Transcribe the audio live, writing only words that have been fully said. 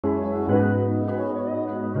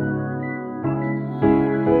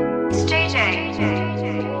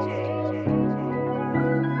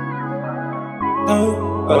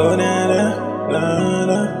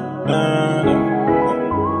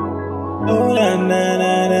na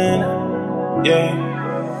na na na. Yeah.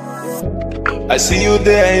 I see you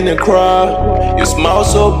there in the crowd. You smile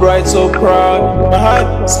so bright, so proud. My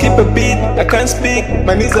heart skip a beat, I can't speak,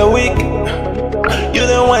 my knees are weak. You're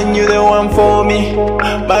the one for me.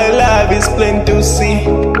 My life is plain to see.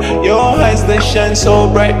 Your eyes they shine so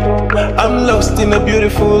bright. I'm lost in a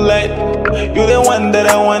beautiful light. You're the one that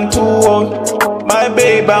I want to hold. My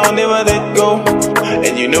babe, I'll never let go.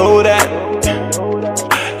 And you know that.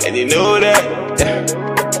 And you know that.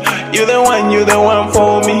 You're the one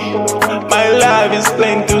for me. My life is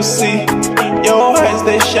plain to see. Your eyes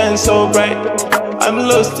they shine so bright. I'm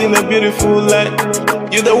lost in a beautiful light.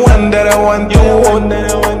 You're the one that I want to hold.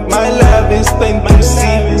 My life is plain to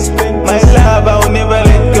see. My love I'll never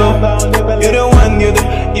let go. You're the one, you're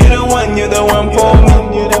the one for me.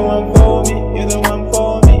 You're the one for me. You're the one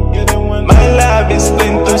for me. You're the one. My life is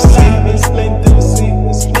plain to see.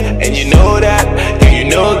 And you know that. You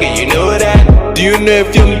know that. Do you know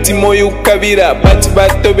if you're Timo you kabira, but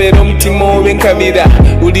tobero Timo ben kabira.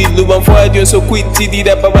 Udi luban for you so quit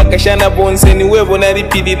tidida baba kashana bones anywhere bona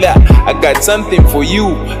ripidila. I got something for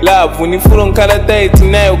you, love. When you full on karata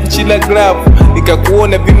tonight kuchila grab.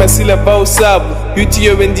 Nikakuona bima sila bao sabu. Beauty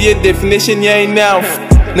of the definition ya enough.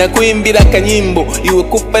 Na kuimbira kanyimbo iwe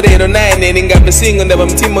kuparero naye ninga single ndaba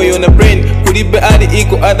mtimo yona brain kuribe ari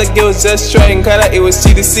ego other girls just trying kara it was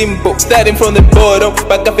still simple starting from the bottom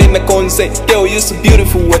back up in the concept girl you so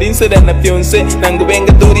beautiful what inside na Beyonce nango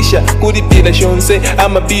benga dorisha kuripira shonse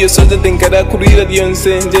I'ma be your soldier then kara kurira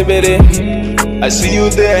Beyonce njebere. I see you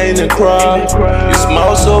there in the crowd. You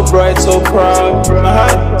smile so bright, so proud. My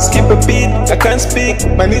heart skip a beat, I can't speak,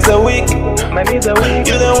 my knees are weak.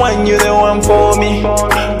 You're the one for me.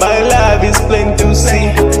 My life is plain to see.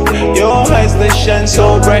 Your eyes they shine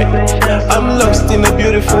so bright. I'm lost in a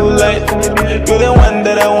beautiful light. You're the one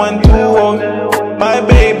that I want to hold. My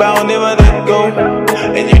babe, I'll never let go.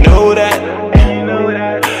 And you know that.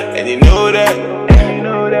 And you know that.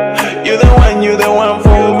 You're the one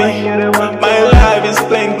for me. My life is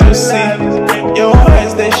plain to see. Your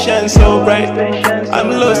eyes they shine so bright.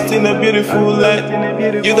 I'm lost in a beautiful light.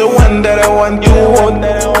 You're the one that I want to hold.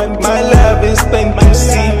 My life is plain to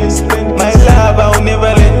see. My love I'll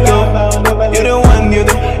never let go. You're the one, you're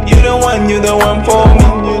the one for me.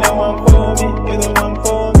 You're the one for me. You're the one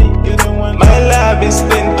for me. You're the one. My life is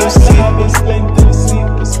plain to see.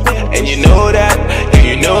 And you know that. And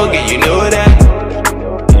you know that.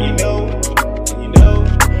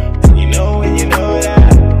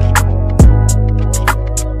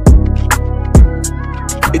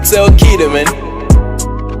 It's all Kidoh, man.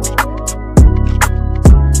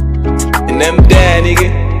 And I'm dead, nigga.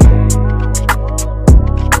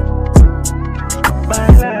 My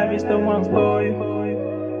life is the one for you.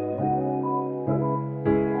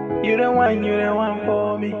 You're the one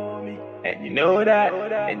for me. And you know that.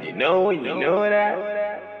 And you know that.